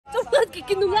Chamhat ki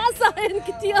kinunga sayan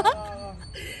kitia.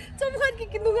 Chamhat ki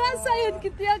kinunga sayan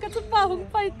kitia ka chupa hung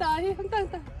pai tai hang tang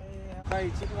tang.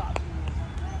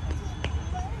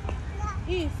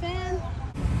 Hey fan.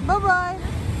 Bye bye.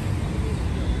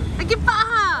 Lagi pa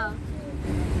ha.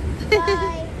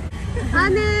 Bye.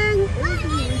 Aning.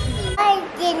 Bye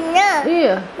dinner.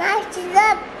 Iya. Masih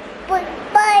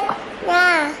bye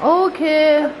na.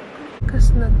 Okay. Kas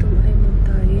na tum ay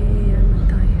magtayo.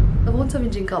 Abon sa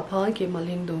minjing kapang kay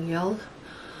maling dongyal.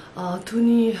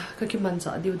 Tuni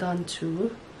kakimansa diudan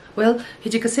chu. Well,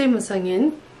 hiji kasi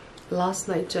masangin last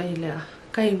night jahila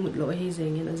kay mutlo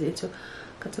hizengin as ito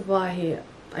katabahi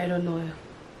I don't know.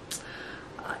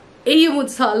 Mut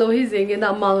salo hizengin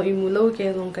na malo imulo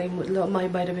kay long kay mutlo may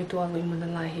by the way to ang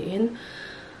imunalahin.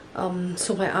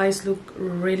 So my eyes look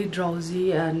really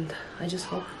drowsy and I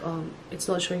just hope it's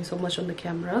not showing so much on the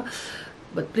camera.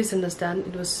 But please understand,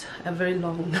 it was a very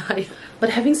long night.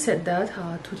 But having said that,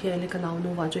 tuti ay kanaw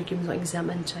no wajoy kim no exam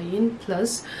and chain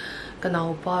plus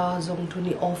kanaw pa zong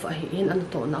tuni off ahin ano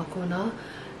to na ako na.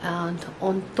 And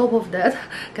on top of that,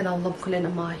 kanaw love ko len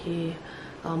amahi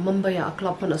mambaya a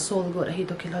club na sol go ahi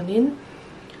to kilonin.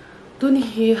 Tuni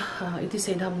hi iti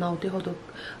say dam now te ho to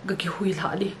gakihui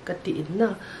la di katiin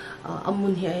na.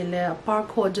 Amun hi ay le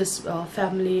park ho just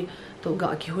family to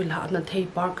gakihui la na thei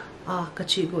park.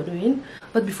 Kachi go nuin.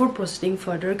 But before proceeding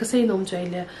further, kasi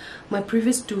Lhingmj, my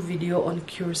previous 2 video on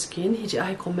CureSkin,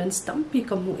 I comments tampi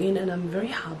kamu in, and I'm very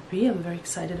happy. I'm very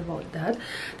excited about that.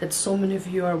 That so many of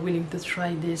you are willing to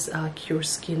try this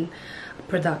CureSkin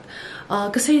product.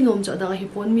 Kasi Lhingmj da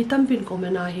hipon mi tampin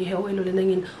comment na hi o ilo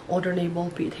nangin order na ball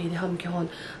pit he ham kehon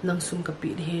nang sum ka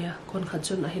pit he kon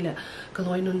khachon ahile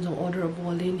kaloy nun jong order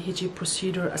bolin hiji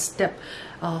procedure a step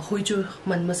hoiju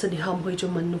man masadi ham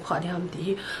hoiju man nu kha di ham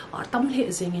ti tam he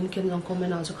zengin ken long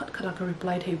comment na jo khat khara ka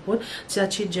reply thei pon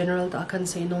chachi general ta kan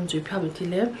sei Lhingmj pham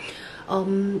thile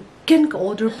ken ka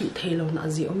order pi thailon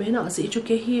azi omena azi chu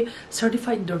ke hi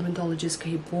certified dermatologist ka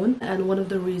hipon, and one of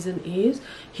the reason is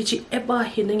hichi eba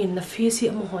hinang in na face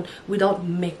amon without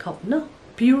makeup na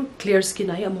pure clear skin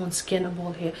ay amon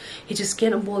scannable he hichi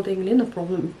scannable ding na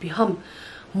problem pi ham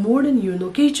more than you know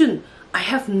kechun I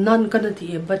have none kana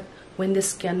ti but when they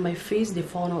scanned my face, they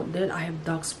found out that I have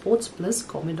dark spots plus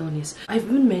comedones. I've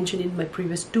even mentioned in my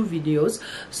previous 2 videos,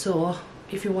 so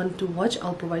if you want to watch,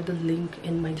 I'll provide the link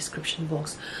in my description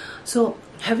box. So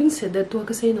having said that, to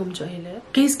kasi Lhingmj hele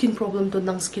kay skin problem to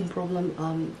nang skin problem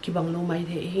kibang lo mai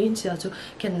the hin sia so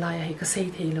ken laya hi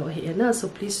kasay thelo hi na, so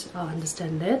please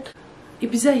understand that.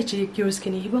 Ibiza hichi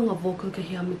CureSkin hibang a vocal ka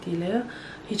hiamitile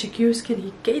hichi CureSkin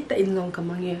hi keita in long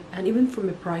kamange, and even from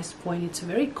a price point it's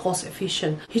very cost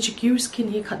efficient. Hichi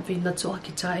CureSkin hi khat vein na cho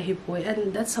akicha hi boy,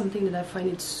 and that's something that I find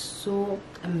it so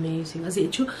amazing. As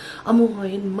ichu amo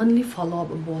hoin monthly follow up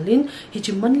bolin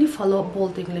hichi monthly follow up bol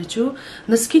ting lechu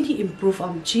na skin hi improve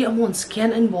chi amon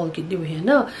scan and bol ki diu he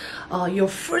na your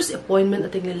first appointment I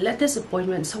think the latest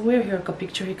appointment somewhere here ka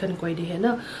picture hi kan koi di he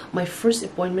na my first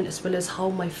appointment as well as how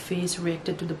my face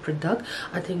reacted to the product.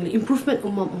 I think the improvement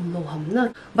lo ham na.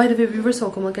 By the way, viewers, so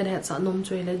kuma kan het sa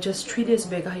Lhingmj just 3 days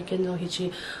back I can no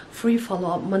hichi free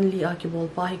follow up monthly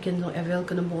akibol pa I can no avail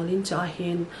kana bolin cha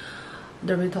hin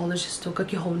dermatologist to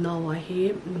kaki ho na wa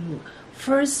hi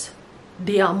first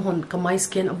day amon kamay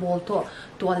skin abol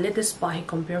to a latest pa hi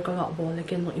compare ka bol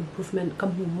ken no improvement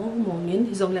kam mo mongin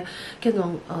hizong le ken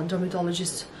no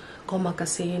dermatologist koma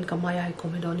kasen kamaya hi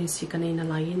comedoni si kanay na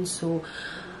lain, so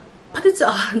but it's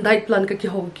a diet plan ka ki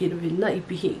ho ki win na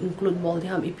ipi include ball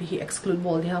diham ipi exclude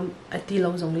ball diham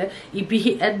atilo zongle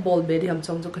ipi add ball be diham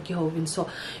chong ka ki ho win, so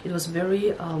it was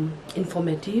very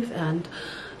informative. And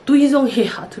to hizong he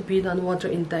had to be done. Water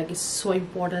intake is so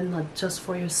important, not just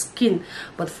for your skin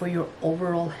but for your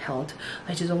overall health.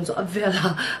 I just also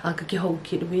avela kakiho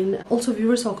kid win. Also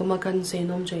viewers ako makan say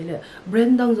Lhingmj le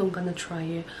brand dang zong kana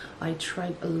try. I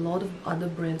tried a lot of other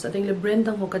brands. I think the brand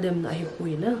dang ho kadem na hi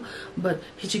na, but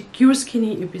hichi CureSkin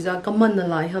hi ipiza kaman na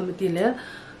lai ham tile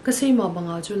kasi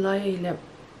mabanga chu lai le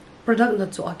product na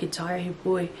so akichaya hi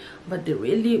boy, but they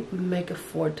really make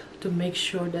effort to make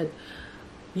sure that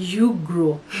you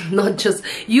grow, not just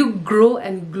you grow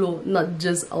and glow, not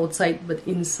just outside but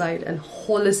inside, and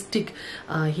holistic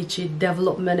hichi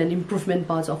development and improvement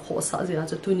parts of hosa zia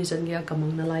so tunisan gya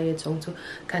kamang nalaye chong so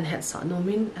kan het sa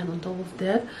nomin. And on top of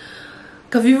that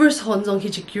ka viewers honjong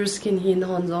hichi CureSkin hin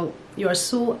honjong you are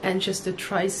so anxious to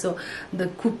try, so the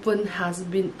coupon has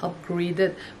been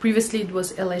upgraded. Previously it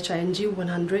was Lhingmj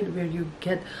 100 where you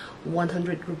get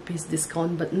 100 rupees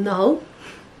discount, but now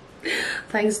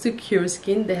Thanks to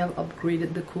CureSkin, they have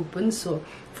upgraded the coupon. So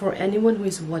for anyone who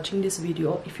is watching this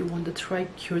video, if you want to try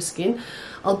CureSkin,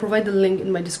 I'll provide the link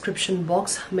in my description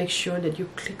box. Make sure that you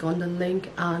click on the link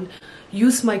and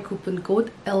use my coupon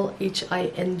code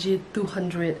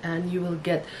LHING200 and you will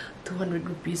get 200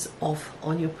 rupees off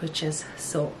on your purchase.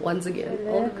 So once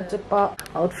again,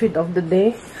 outfit of the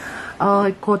day,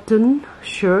 cotton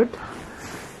shirt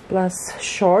plus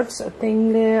shorts.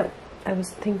 I was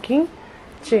thinking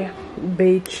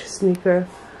beige sneaker.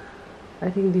 I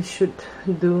think this should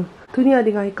do. Tuni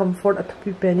adi ngai comfort at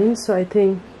penin, so I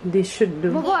think this should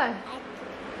do. Boy,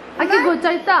 I can go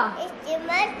chaita.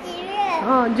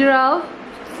 Oh, giraffe.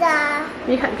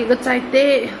 Mi hat ki go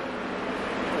chaite.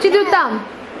 Chidu tam.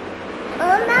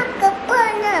 Oma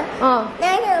kapana. Oh.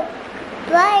 Nana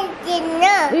boy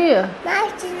dinner. Yeah.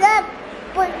 Masila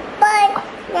boy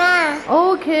na.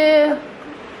 Okay.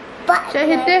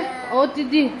 Shahite. Oh,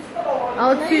 Didi.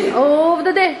 Outfit. Oh,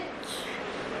 today.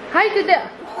 Hi, today.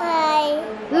 Hi.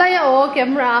 Laya, oh,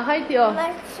 camera. Hi, Tio.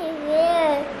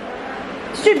 Masila.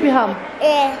 Street beham.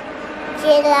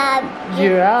 Giraffe.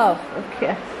 Giraffe.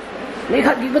 Okay. Mi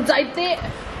hat ki go chaite.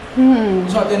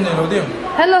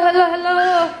 Hello.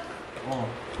 Oh.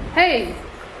 Hey,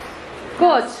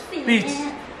 coach. Beach.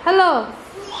 Hello.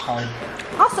 Hi.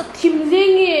 Asa team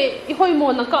zingi ihoi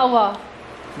mo na kawa.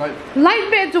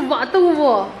 Light be ju wa tu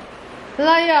wo.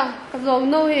 Laya, ka zong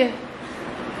no he.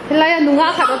 Laya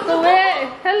nunga ka to we.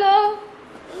 Hello.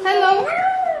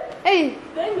 Hey.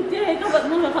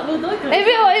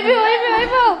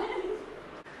 Evo.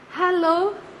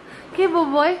 Hello. Ke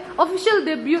boy, official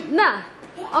debut na.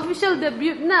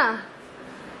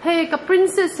 Hey, ka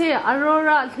princess here,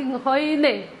 Aurora Lhingmj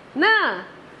ne. Na.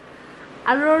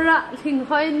 Aurora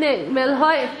Lhingmj ne,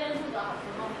 melhoi.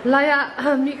 Laya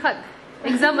mi khat.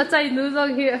 Exam achai nu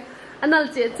zong here. Anal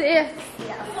che. Hey.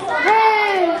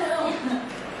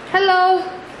 Hello.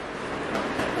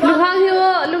 Luhang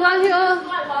hiyo.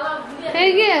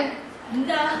 Hey ge.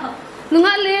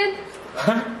 Lunga len.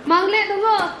 Mang le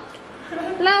dungo.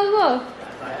 Lao go.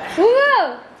 Ungo.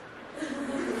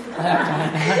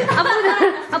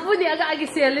 Apu ni agak agi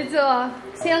sial itu.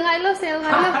 Sial ngai lo.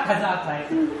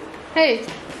 Hey.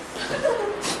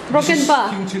 Broken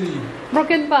pa.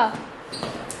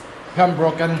 I'm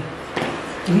broken.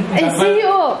 See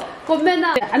you. Comment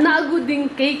na. Anak aku ding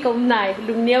kei kom nai.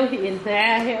 Lung niao hi in.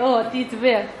 Hey oh ti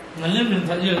tve.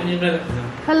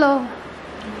 Hello.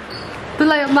 Tu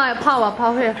lai mai power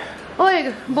here.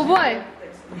 Oi, boy.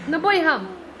 Na boy ham.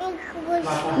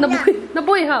 Na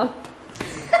boy ham.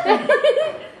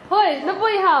 Hoi, na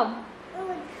boy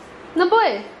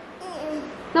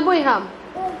ham.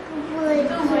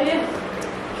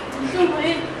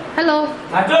 Hello.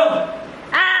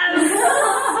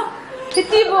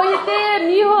 Kiti boy te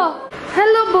mi ho.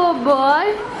 Hello boy.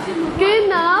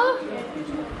 Genau.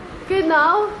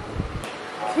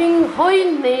 Lhingmj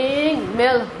ning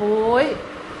mel hoi.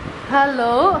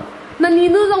 Hello.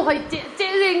 Naninu zong hoi che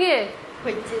reng e.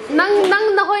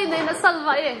 Nang na hoi nei na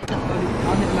salwa e.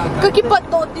 Kakipat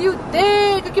do diu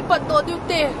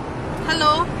te.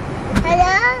 Hello.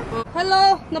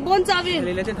 Nabon Javin.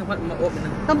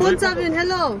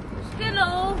 Hello.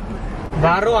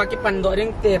 Baru aki pandok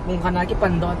ring te pungkan aki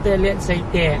pandok te lihat saya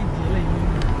te.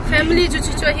 Family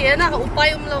cucu here na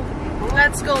upay lo.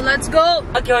 Let's go.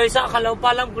 Aki oi sa kalau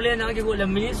palang boleh nak aki buat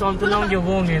mini som tu lang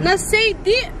jawong ni. Na say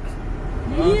di.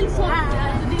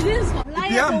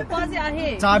 Laya upa si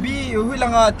ahe. Sabi hui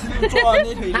langa tuwa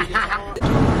ni thui.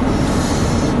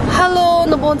 Hello,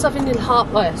 nabon Javin nilhap.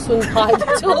 Sun khai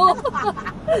cho.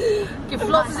 Ki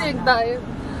flop zing tai.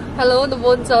 Hello,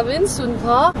 nabon Javin sun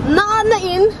tha. Na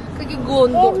in kaki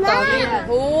gondo Javin.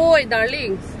 Oi,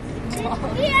 darling.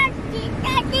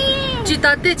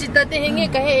 Chitate henge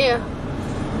kahe ya.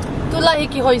 Tula hi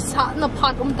ki hoi sa na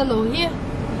phat ta lo hi.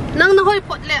 Nang na hoi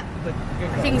pot le.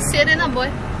 Ting se de na boy.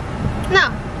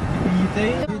 Na.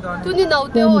 Tu ni nau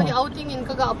te o hi outing in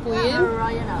kaga apuin.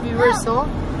 Viewers so.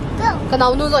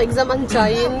 Kanaw nu lo exam an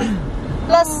chain.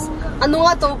 Plus anu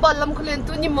nga to pa lam khulen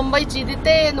tu ni Mumbai chi di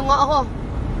te nu nga ho.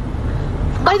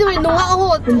 By the way, nunga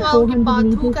ako tungaw ki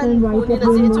patu kan puni na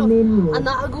si Echo.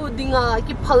 Anak aku dinga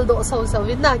ki paldo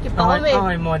saw-sawin na ki pawe.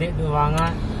 Ay mo di duwa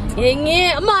nga.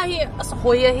 Yengi ama hi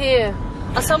asoya he.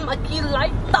 Asam aki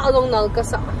light ta dong nal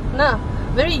kasa na.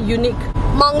 Very unique.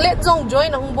 Manglet jong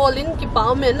join ang bolin ki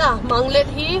pawe na. Manglet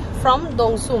hi from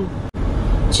Dongsum.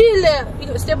 Chile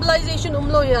stabilization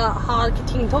umlo ya har ki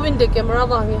thing thowin de camera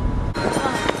bangi.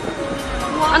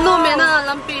 Ano me na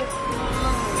lampi.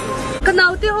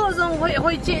 Kanau ti ho zong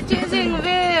hoi che jing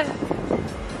ve.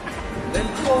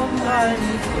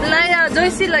 Laya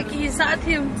Joyce la ki sa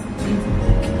thim.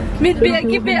 Mid be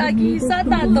agi sa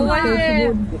ta to ai.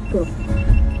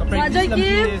 Joy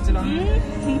Kim.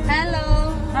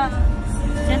 Hello.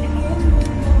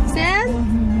 Sen?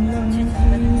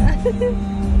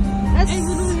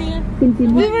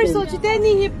 We were so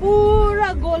chitani hi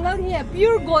pura golang hi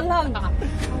pure golang.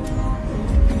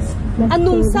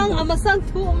 Anung sang amasang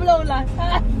thum lo la.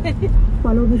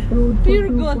 Follow this road for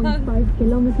Pure 2.5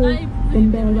 kilometers,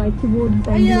 then bear right towards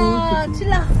Bangalore. Aya,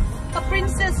 chila. A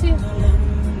princess here.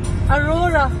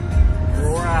 Aurora.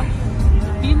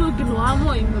 Pino ginawa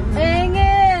mo eh.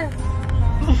 Enge.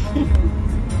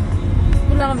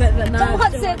 Kulang ba na?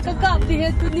 Tungkat set kagap di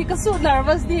hetu ni kasu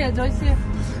nervous di Joyce.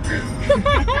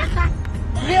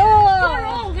 Yo.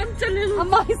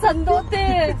 Amay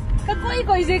sandote. Kakoy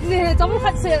ko isik ni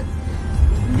tungkat set.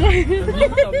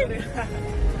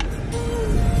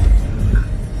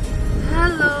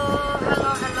 Hello.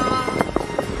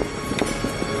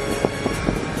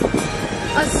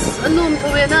 As anong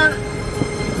tuwi na?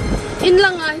 In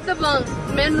lang ito bang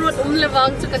main road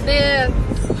umlewang tsakade.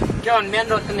 John, main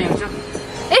road ka na yun siya.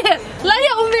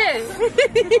 Laya umi!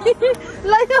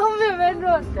 Laya umi main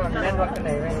road. John, main road ka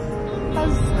na yun.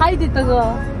 As hi dito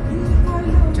go.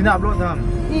 Sina upload them.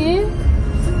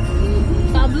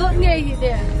 Upload nga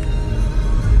hide.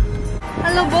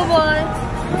 Hello boboy.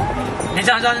 Ni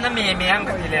John na may ang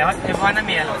kapila. Everyone na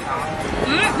may alo.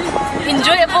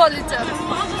 Enjoyable ito.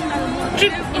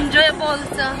 Trip enjoyable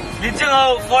ito. Did you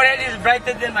know forehead is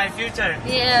brighter than my future?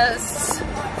 Yes.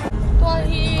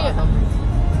 Tuahi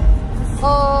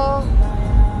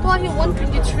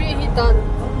 123 he done.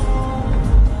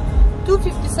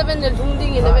 257 na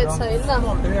ding in the website na.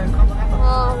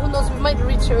 Who knows, we might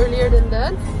reach earlier than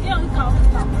that.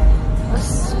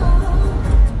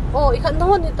 Oh, ikan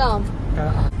naman ito.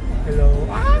 Hello.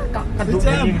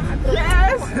 Kadugin.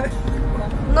 Yes!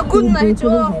 Nagun na ito.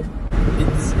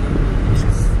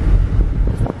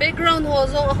 Background ho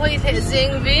zong ako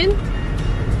itezing vin.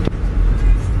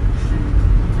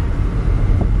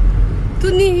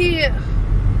 Tuni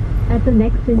At the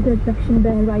next intersection,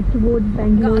 bear right towards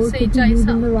Bangalore, keeping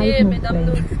using the right move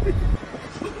lane.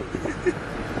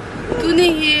 Tuni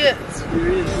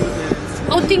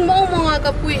outing mo mga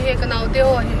kapuy he kanaw de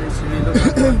ho he.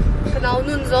 Kanaw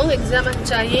nun zong exam an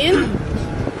chahin.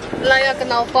 Laya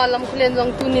kanaw palam kulen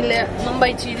zong tuni le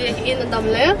mambay chi de in adam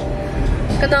le.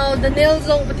 Kanaw Daniel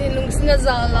zong patin lung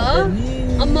sinazala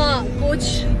ama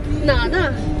coach na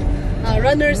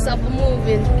runners up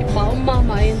moving kipa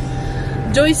umamain.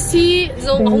 Joyce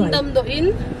zong ongdam do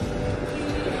in.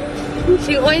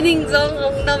 Sing oining zong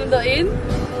ongdam do in.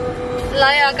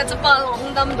 Laya kachapal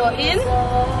ongdam do in.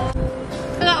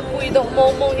 Kaya puy do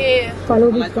mong he.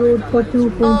 Follow this road for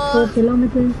 2.4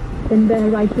 kilometers, then bear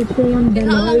right to stay on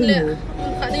Bangalore Road.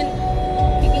 Kanin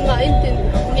kikingain tin.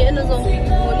 Ni ano zong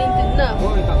kikingolin tin na.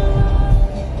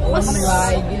 Mas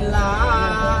Gila.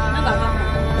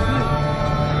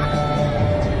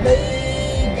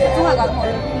 ito nga mo.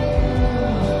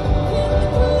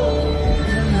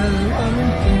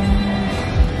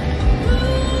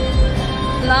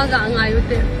 Laga ngayon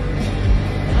din.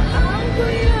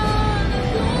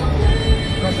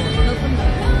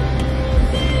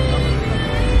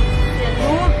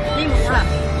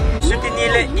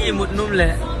 Sutinile imut numle.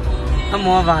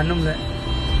 Amo va numle.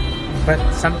 But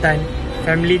sometimes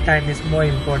family time is more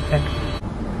important.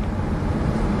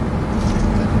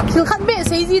 Silkat be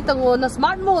say gì tango na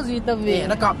smart mo gì ta ve.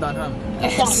 Nakap that hum.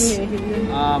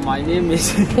 My name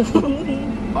is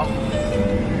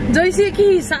Joyce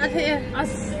ki sa the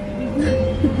as.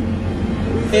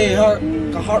 Hey,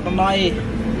 ka heart na nai.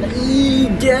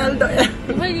 Gel da.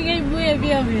 Mai ngai buya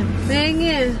bia ben.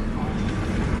 Senge.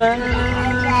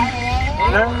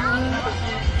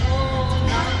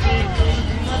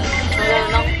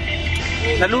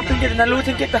 Nalutin kita.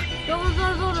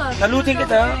 Nalutin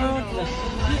kita.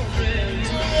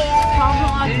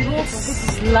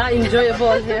 La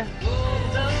enjoyable here.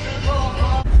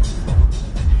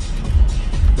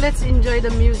 Let's enjoy the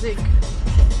music.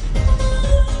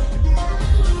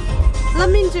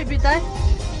 Lhingmj bitay.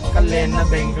 Kalen na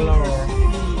Bangalore.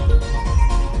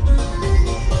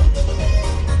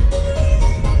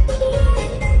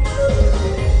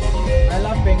 I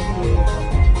love Bangalore.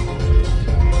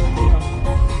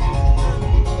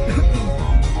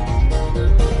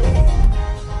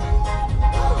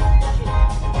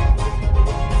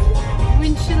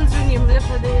 Windshield ring him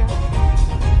left there.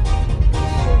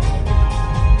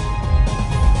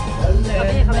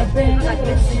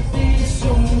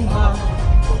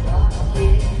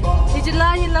 Ijla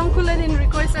hilam kulen in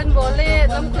request and bole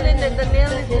lam kulen na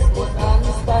Daniel.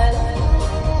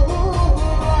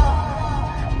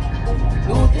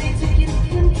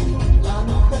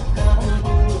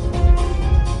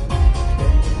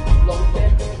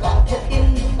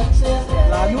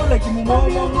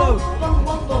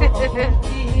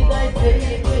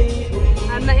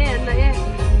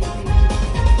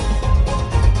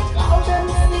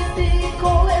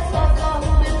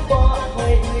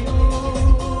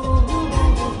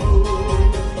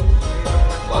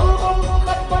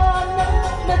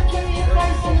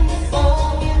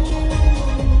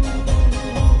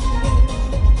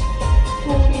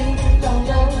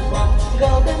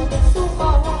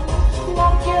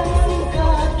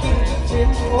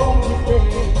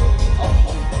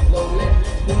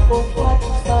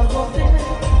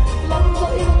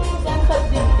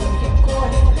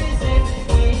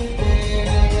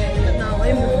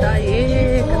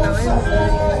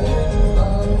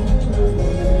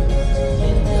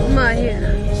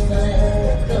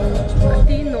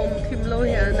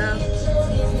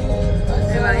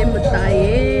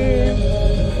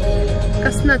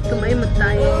 Kasana tumay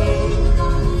matay.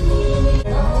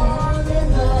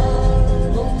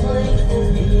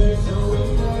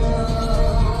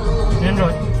 Nên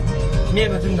rồi, mẹ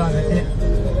mà chúng ta là thế.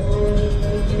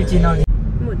 Cái chị nào đi?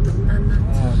 Một tụm nana.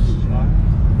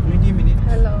 20 minutes.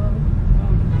 Hello.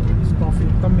 It's coffee.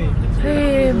 Come here.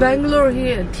 Hey, Bangalore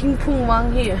here. Thingphung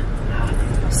wang here.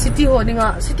 City Hall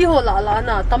dinga. City Hall la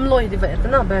na tamloi di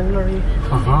vet na Bangalore here.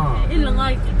 Aha.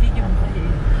 Ilangai kiti ki.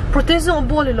 Protest ang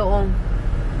boli lo ong.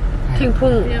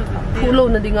 Thingphung phulo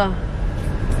na dinga.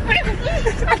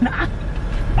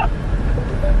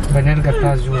 Banan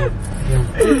kata ju.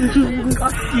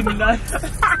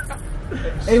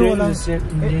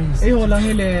 Lang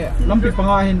ile lampi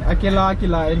pangahin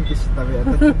akilain kista be.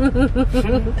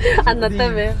 Anata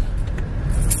be.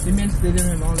 Immense de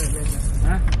dem no le.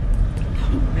 Ha?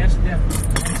 Yes, dem.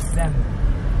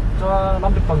 So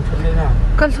lampi pang chule na.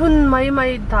 Kalhun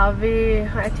mai dave.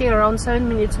 I think around 7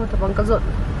 minutes ho tabang kazot.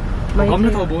 Kom na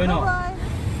to boy no.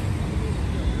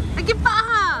 Agi pa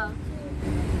ha.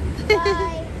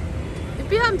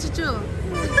 Ipiham chuchu.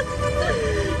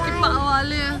 Ipa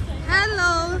wale.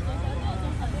 Hello.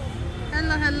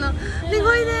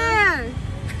 Lingmj there.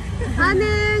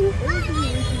 Aning.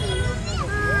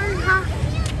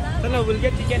 Hello, we'll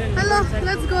get together. Hello,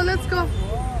 let's go. Let's go.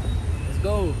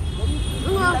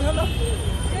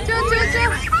 Cha.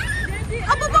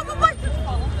 Apa.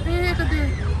 Eh, kade.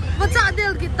 Baca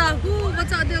del kita hu.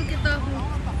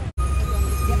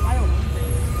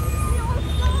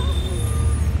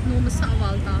 No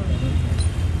masawal ta.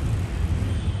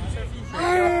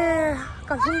 Eh,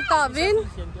 kasing tawin.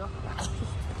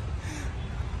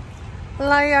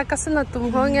 Laya kasana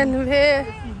tumhongen ve.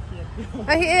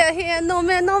 Ahi no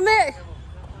me.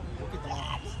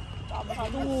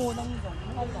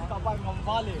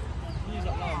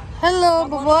 Hello,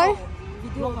 boy.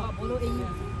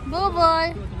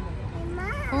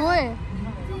 Oi.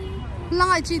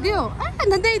 Langai chi dio.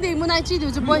 Na dei mo nai chi dio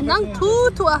jo boy nang thu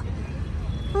ah.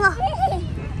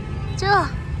 Chưa.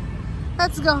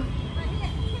 Let's go.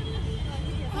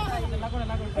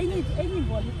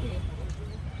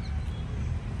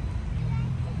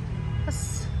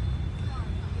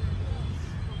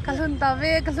 Kalhun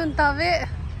tawe.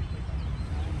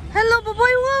 Hello,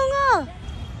 boy nga.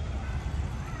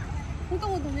 Không có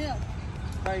gì.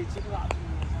 Đây chị lại.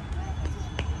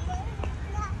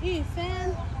 Fan.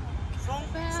 Song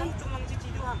tung lang chị du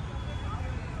ha.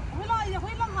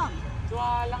 Huy lang ha. Cho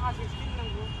lang 15 lang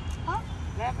go. Ha?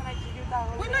 Left na chị du ta.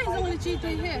 Huy lang zong chi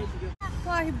toi he.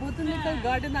 Wah, botanical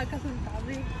garden ka sun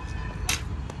tawe.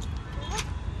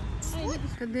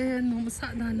 Kade no masa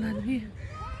dan hi.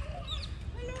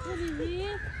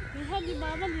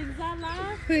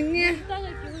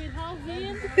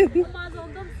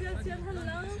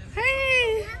 Hey!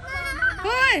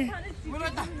 Oi!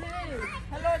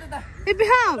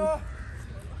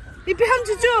 Ipiham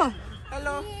cucu.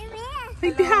 Hello.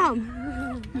 Ipiham.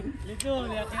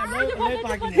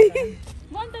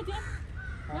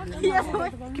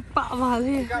 Kipak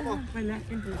wale.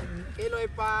 Hello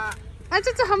pa.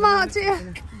 Acha hama acha.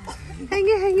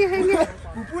 Henge.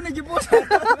 Pupu na gipos.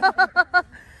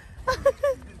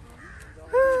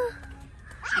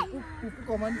 Pupu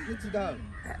koman ni daw.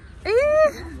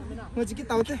 Mo cikit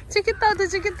tahu teh. Cikit tahu.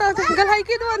 Galai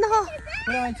ki doan ha.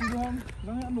 Wala ci doon.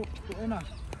 Lang ano to na.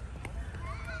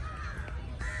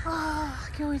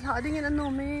 Kêu la dingin ano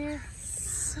me.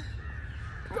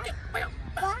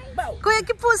 Kuya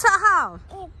ki pusa ha.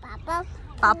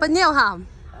 Papa niyo ha.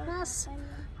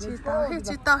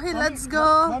 Cita he, let's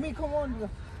go. Mommy, come on.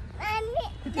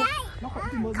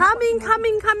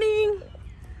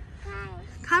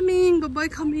 Coming, boy,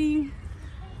 coming.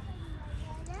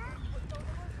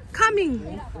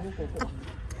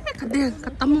 Kadang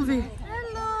katamu ve.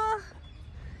 Hello.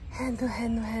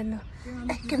 Hello.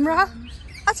 Camera.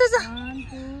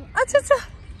 Acha.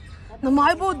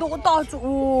 Namai bo do ta chu.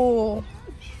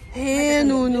 Hey,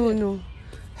 no.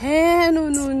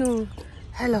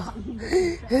 Hello.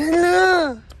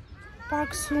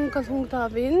 Park sung kalhung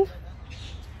tawin.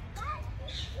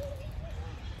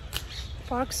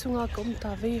 Park sunga kum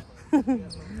tawi.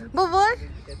 Boy.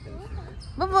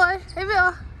 Hey be.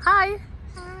 Hi.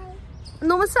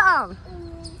 Nom sa.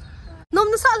 Nom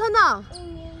na sa na.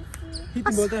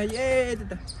 Hitin bolta. Ye,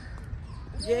 tita.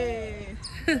 Ye.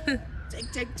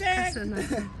 Check.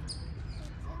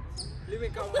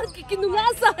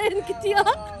 Kikinungasayan kitiya.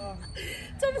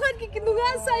 Chamhan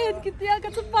kikinungasayan kitiya ka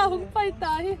pahung pai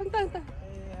tahi. Hang.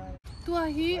 Tua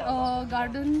hi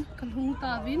garden kalhung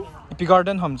tawin. Pi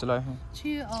garden हम चलाए हैं. Chi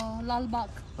Lalbagh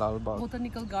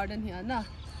botanical garden hi ana.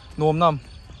 नोम नाम.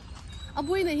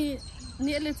 Abui nahi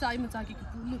ni le chai macha ki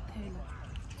pulut thela.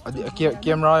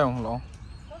 camera yung lo.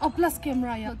 Oh, plus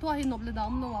camera ya. Tu ahi noble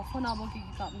dam no wa phone abo ki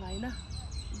kap ngai na.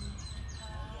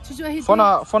 Chichu ahi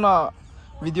Phone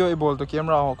video able to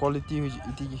camera ho quality hu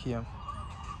iti ki hiam.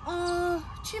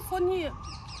 Chi phone hi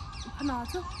phana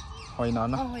chu. Hoi na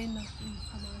na. Hoi na.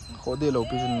 Phana chu. Khode lo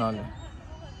pisin na le.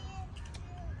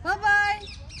 Bye bye.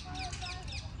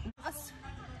 As.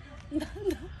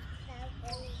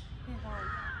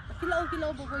 Kilo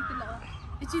boy kilo.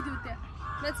 Ichi du te.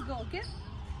 Let's go, okay?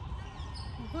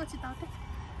 Go chi ta te.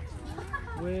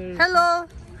 Hello.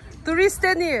 Tourist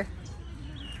ni.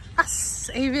 As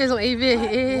AV.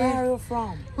 Where are you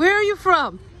from? Where are you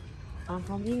from? I'm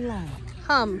from England.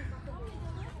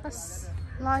 As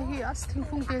lahi as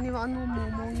thingfung ke ni wa anu mo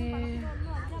nge.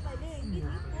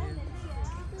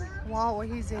 Wow,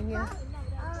 hi zeng ya.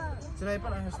 Sila pa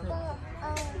lang hasne.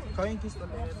 Kain kis ta.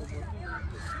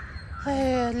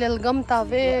 Hey, Lhingmj ta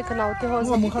ve kanau te ho.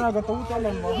 Mo khana ga to ta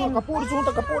len mo. Kapur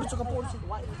chu.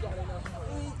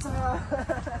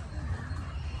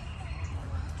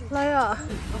 Laya.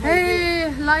 Hey,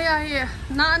 Laya here.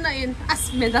 Na in as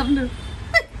madam nu.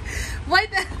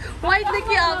 White na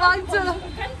ki awang chu.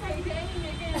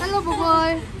 Hello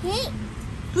boy.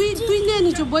 Tui nen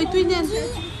ni chu boy tui nen.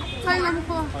 Hai lam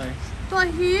ko. To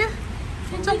hi.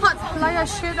 Chaphat Laya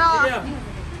sheda.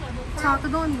 Cha ka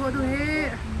don go do he.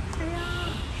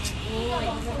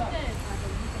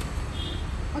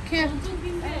 Okay.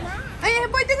 Ay,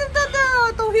 boy,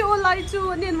 to hi olai chu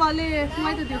nen wale.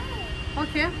 Mai to dio.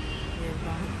 Okay.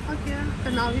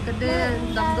 Kanawi ka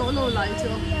din. Damdo lo lai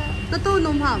chu. To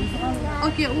nom ham.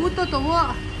 Okay, to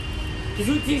wa.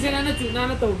 Kisu ti se na chu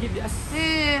na to ki as.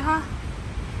 Eh, ha.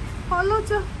 Hello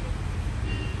chu.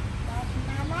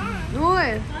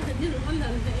 Oi.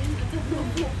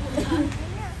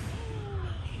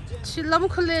 Chilam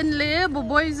khulen le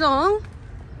boy zong.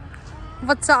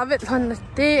 Vacha vet han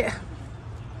te.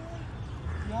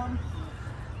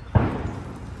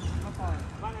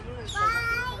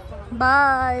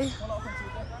 Bye.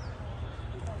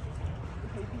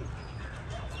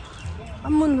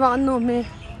 Amun wa ano me.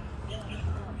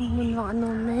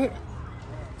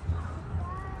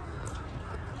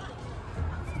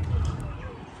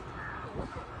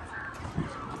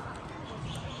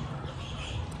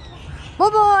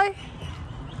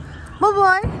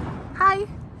 Boy. Hi.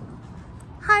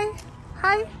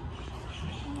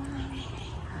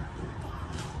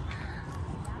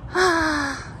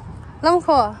 Lam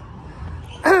kho.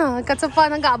 Kachapa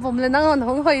nang ga bom le nang on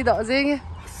hong hoi do jing.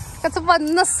 Kachapa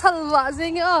na salwa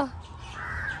jing a.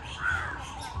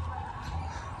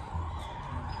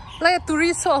 Lai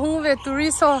tourist hong ve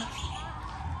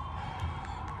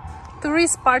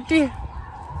tourist party.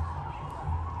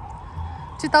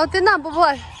 Chi tao te na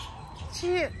boy. Chi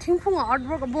thingphung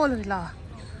artwork bol la.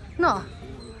 No.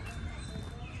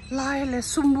 Lai le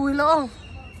sumbui lo.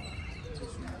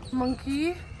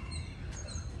 Monkey.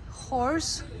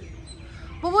 Horse.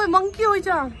 Boy, monkey oi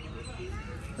chang.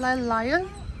 Lion.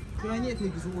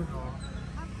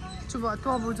 Coba tu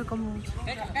abu je kamu.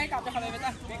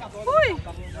 Oi.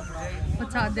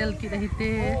 Baca del kita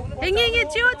hite. Nge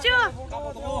cio.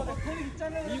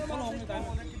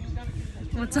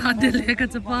 Baca del ya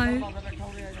kacapai.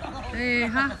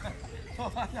 Ha.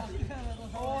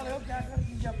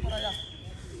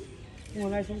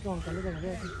 Mulai sung kong kalau dah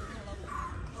ada.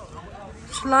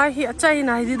 Selahi acai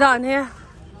nai di dan he.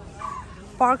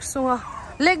 Park sunga.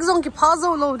 Leg zong ki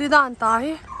phazo lo di dan ta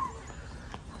he.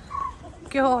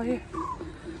 Ke ho he.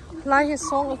 Lai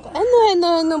song ko.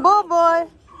 Eno boy.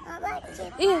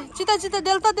 Cita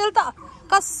delta.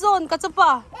 Kason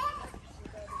kacapa.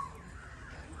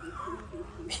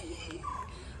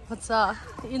 Baca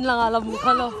in lang alam mo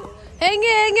kalo.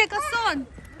 Henge kason.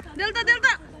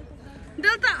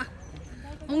 Delta.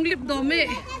 Onglip dome.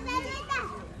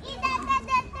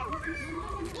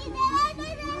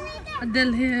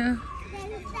 Adele here.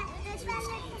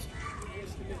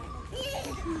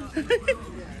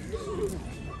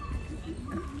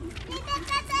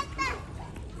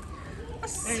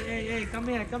 Hey, come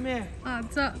here.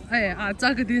 Acha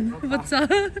ke din. Baca.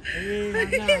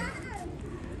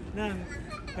 Nang.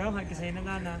 Kau hak kesai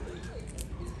na.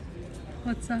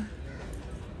 Baca.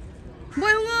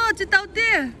 Boy ngo citau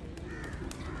te.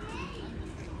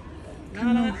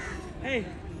 Nah. Hey.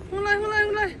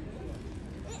 Mulai.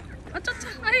 Acha.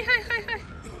 Hai.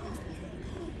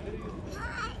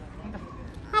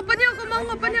 Apa ni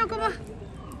aku mau?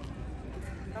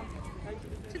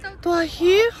 To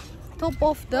here, top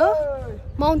of the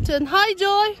mountain. Hi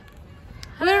Joy.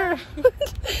 Where?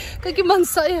 Kaki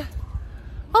mansa ya.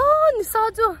 Ni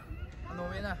sajo.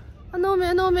 Ano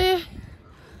me.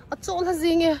 Atol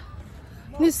hazing ya.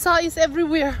 Nisa is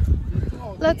everywhere.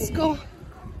 Let's go.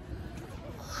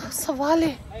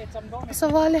 Savale.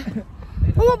 Savale.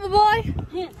 Oh, boy.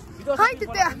 Hi,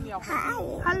 Tita. Hi.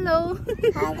 Hello.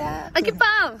 Hello. Okay,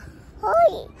 pa.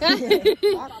 Hoi.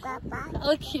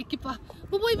 Okay, kipa.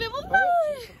 Boy,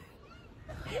 boy.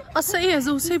 Asa ye,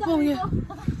 zo se pong ye.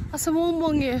 Asa mo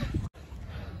mong ye.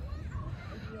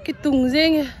 Kitung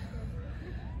zeng ye.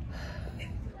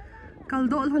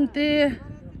 Kaldo lonte.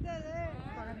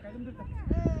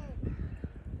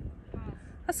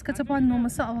 As kacapan no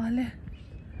masa awale.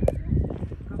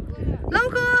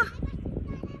 Langko.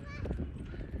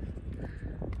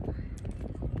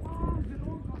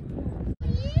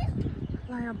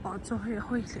 Laya ba cho he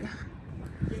hoi le.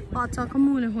 Ba cha ka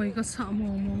mu le hoi ka sa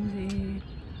mo mong ji.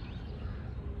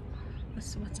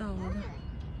 As ba cha wa.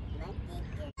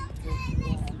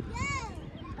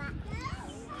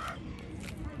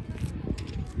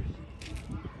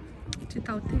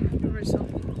 Chitaute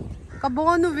result.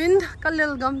 Kabongo wind,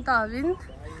 kalil gam ta wind.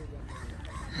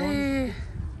 Hey.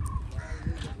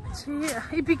 Chi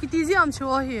ipikitizi am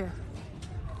cho here.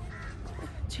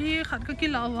 Chi khat ka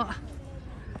kilawa.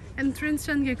 Entrance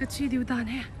chan ge ka chi diu ta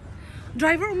ne.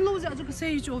 Driver lo ja ju ka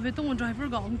sei cho ve tong driver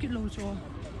ga ki lo cho.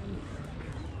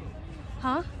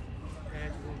 Ha?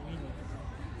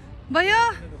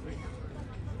 Baya.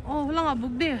 Oh, lang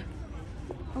abug de.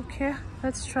 Okay,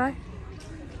 let's try.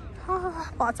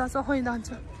 Ba cha cha hoi dan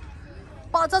cha.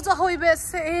 Ba cha cha hoi be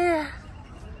se.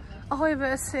 Hoi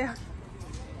be se.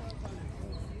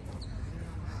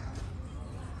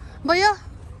 Baya.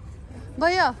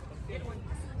 Baya.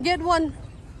 Get one.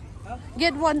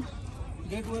 Get one.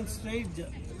 Get one straight.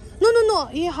 No.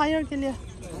 Ye higher ke liye.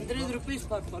 100 rupees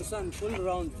per person, full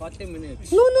round, 40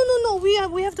 minutes. No.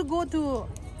 We have to go to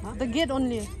the gate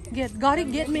only. Gate. Gari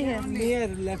gate me here. Near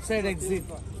left side exit.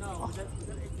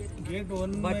 Get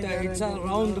one. But it's a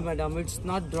round, madam. It's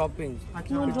not dropping.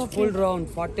 No dropping. Full round,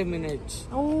 40 minutes.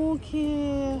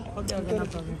 Okay.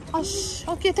 Ash.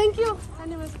 Okay, thank you.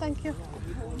 Anyways, thank you.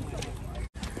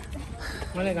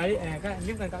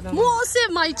 Mo se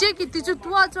mai che ki ti chu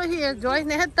tua cho hi joy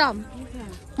ne tam.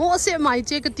 Mo se mai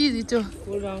che ki ti chu.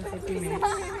 Full round, 40 minutes.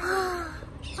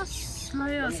 Ash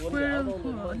laya squirrel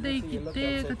dei ki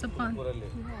te ka chapan.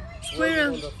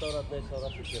 Squirrel.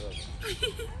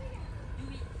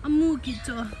 Amu ki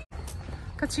cho.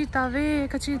 Kachita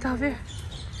ve.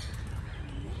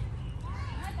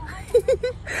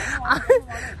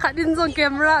 Hadin zong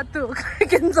camera tu,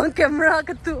 ken zong camera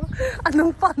ke tu,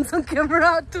 anong pan zong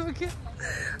camera tu ke,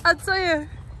 acha ye,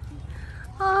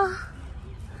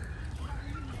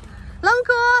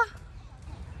 Langko,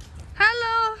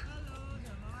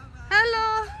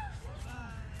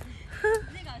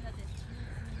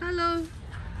 hello,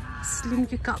 slim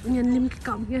ke kap nyan,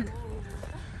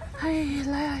 hai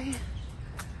lai,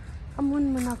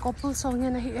 amun mana couple song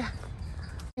nyan ahi ya,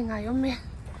 ngayon me.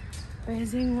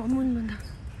 Amazing woman mana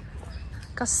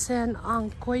kasen ang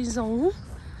koi zong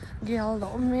gel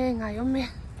lo me ngayon me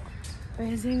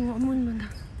amazing woman mana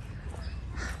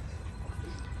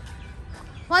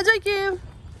Wajoy Kim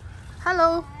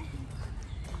hello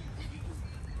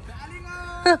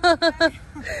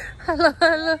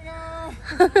hello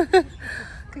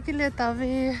kakileta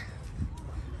ve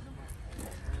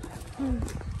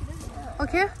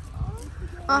okay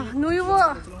nuivo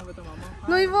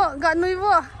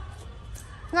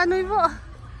Nga nui bo.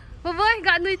 Boboy,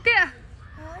 ga nui te.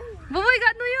 Boboy,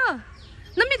 ga nui yo.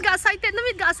 Namit ga sai te.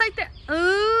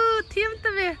 Thiam te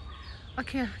ve.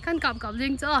 Okay, kan kap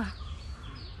jing cho.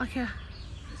 Okay.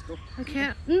 Let's go.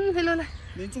 Okay. Hello la.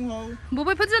 Lên trung hậu.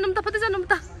 Boboy phật janam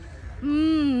ta.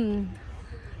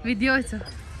 Video cho.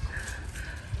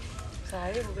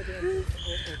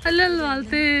 Hello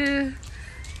walte.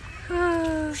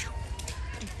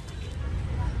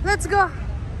 Let's go.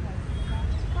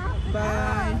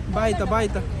 Bye ta.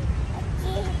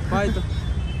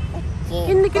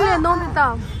 Inni ke liye nom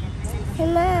ta.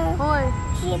 Hello. Hoy.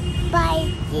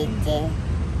 Bye, Tite.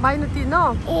 Bye no ti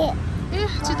no.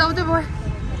 Chitau te boy.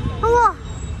 Hawa.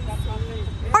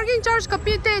 Parking charge ka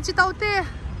pite chitau te.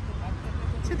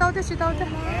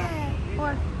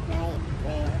 Hoy.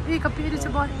 Ka pite che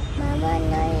boy. Mama,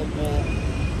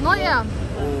 No ya.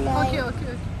 Okay.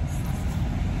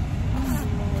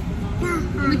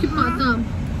 Lagi patam.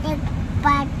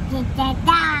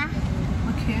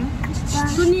 Okay.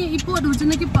 Suni ipo du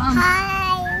jena ki pam.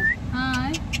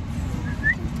 Hi.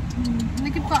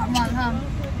 Lagi pak mal ham.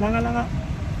 Langa.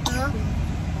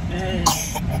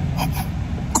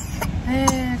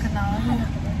 Kenal ni.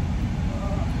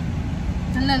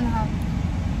 Jalan ham.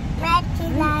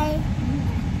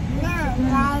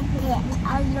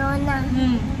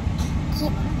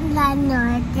 là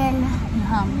nói tên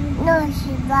nó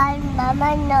chỉ nói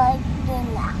mama nói tên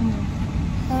là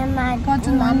em mà con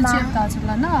chú nói là chuyện tao chụp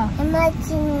là nó em mà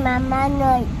xin mama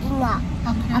nói tên là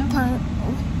thằng con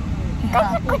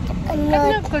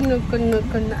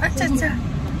cha cha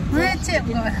nghe chuyện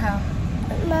gọi hả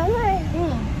mama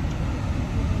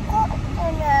có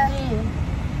tên là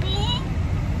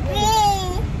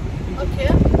ok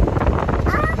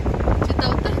chị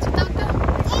tao tới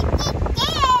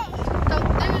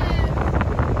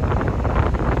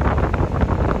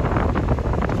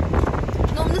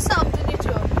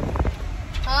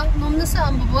Nom na sa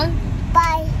ambo boy?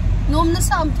 Bye. Nom na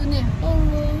sa ambo niya?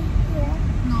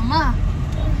 Nom à?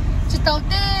 Chị tao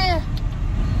tê.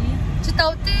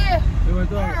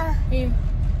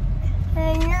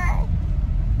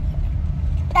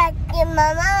 Tại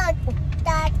mama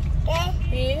tại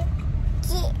chị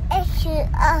sữa.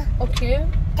 Ok.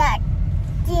 Tại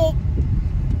chị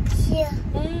sữa.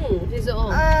 This is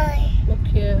all.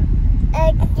 Ok.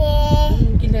 Ok.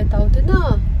 Gila tao tê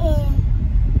na.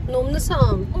 Nom na sa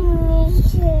am?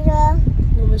 Sữa.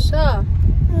 Nom siya.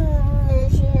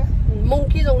 Sữa.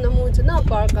 Monkey dong na mo dyan na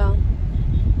parka.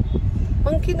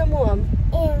 Monkey na mo am?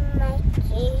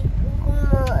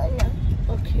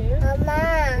 Okay. Mama.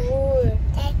 Uy.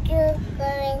 Tattoo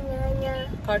going on.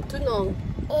 Cartoon ong.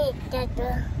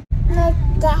 Tattoo. No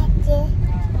tattoo.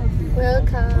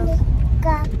 Welcome.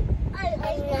 Ka.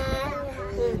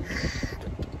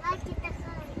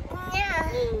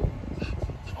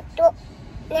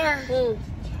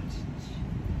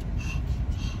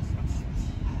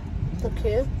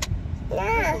 Okay.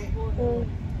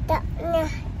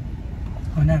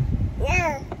 Oh, nam.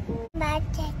 Ba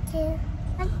tattoo.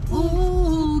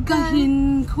 Oh,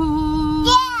 gahin ko.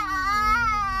 Yeah.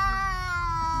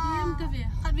 Diam ka be.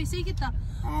 Kabisi kita.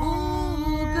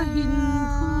 Oh, gahin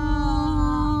ko.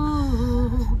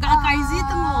 Kakaizi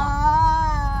ito mo.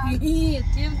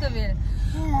 Diam ka be.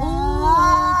 Oh,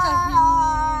 gahin ko.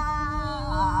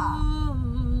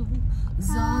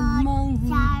 Zanmang.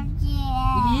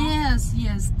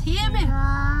 Yes. Diam eh.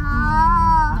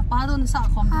 Napado na sa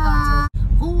akong dito.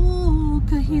 Oh,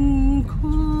 gahin ko.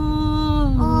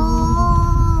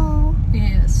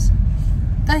 Yes.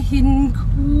 Gahin ko.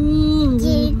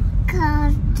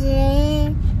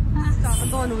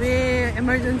 Ito, we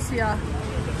emergency ah.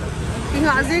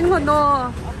 Ingazing mo no.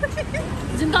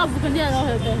 Jinta bukan dia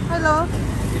lah. Hello.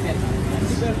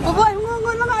 Oh boy,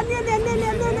 ngon lang ani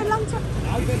lang siya.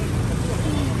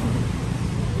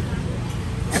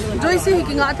 Joyce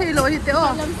hi nga thei lo hi te o.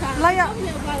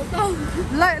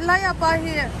 Laya pa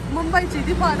hi Mumbai chi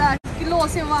di pa da kilo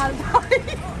se wal.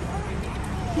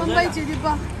 Mumbai chi di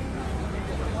pa.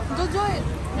 Joy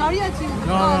gari achi.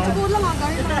 Chu lang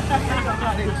gari.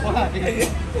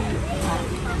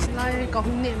 Laya ka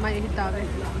hunne mai hi ta ve.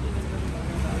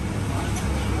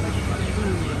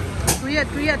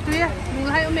 Tuya. Mung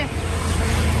hai ome.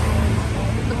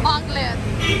 The parkland.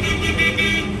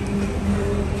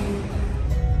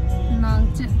 Nang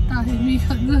chết ta hi mi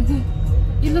khat lang.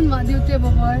 Ilan ma diu te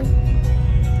boy.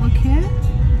 Okay.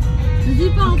 Ji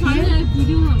pa ka ne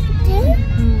video ma.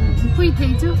 Pui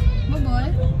thei chu. Boy.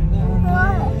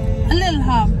 Alel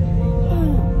ham.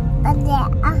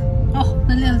 Oh,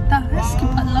 nalel ta.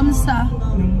 Skip alam sa.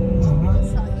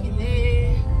 Sakine.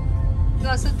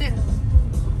 Gasate.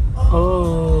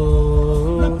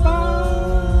 Oh.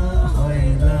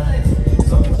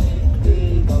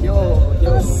 Yo.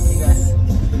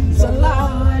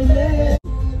 Salale.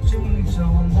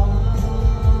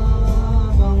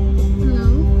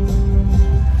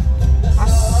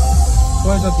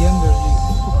 Quay ra tiếng rồi gì?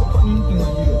 Những tiếng là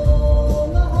gì?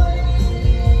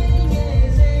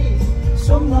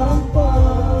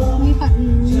 Ni phải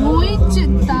mũi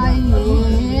chuyện tai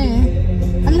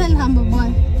anh lên hàm bờ bơi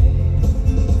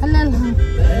anh lên hàm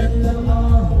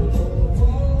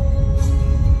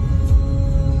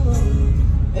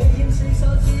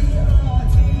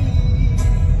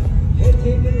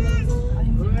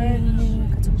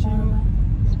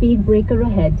Speed breaker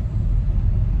ahead.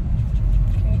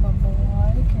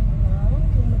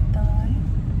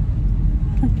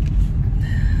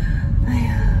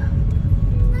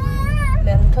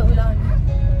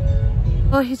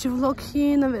 hi chu vlog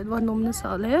hi na vet wa nom na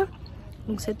sa le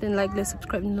mong set and like le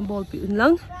subscribe na ball pi un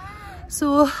lang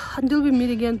so until we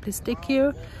meet again, please take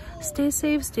care, stay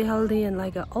safe, stay healthy, and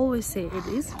like I always say, it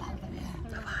is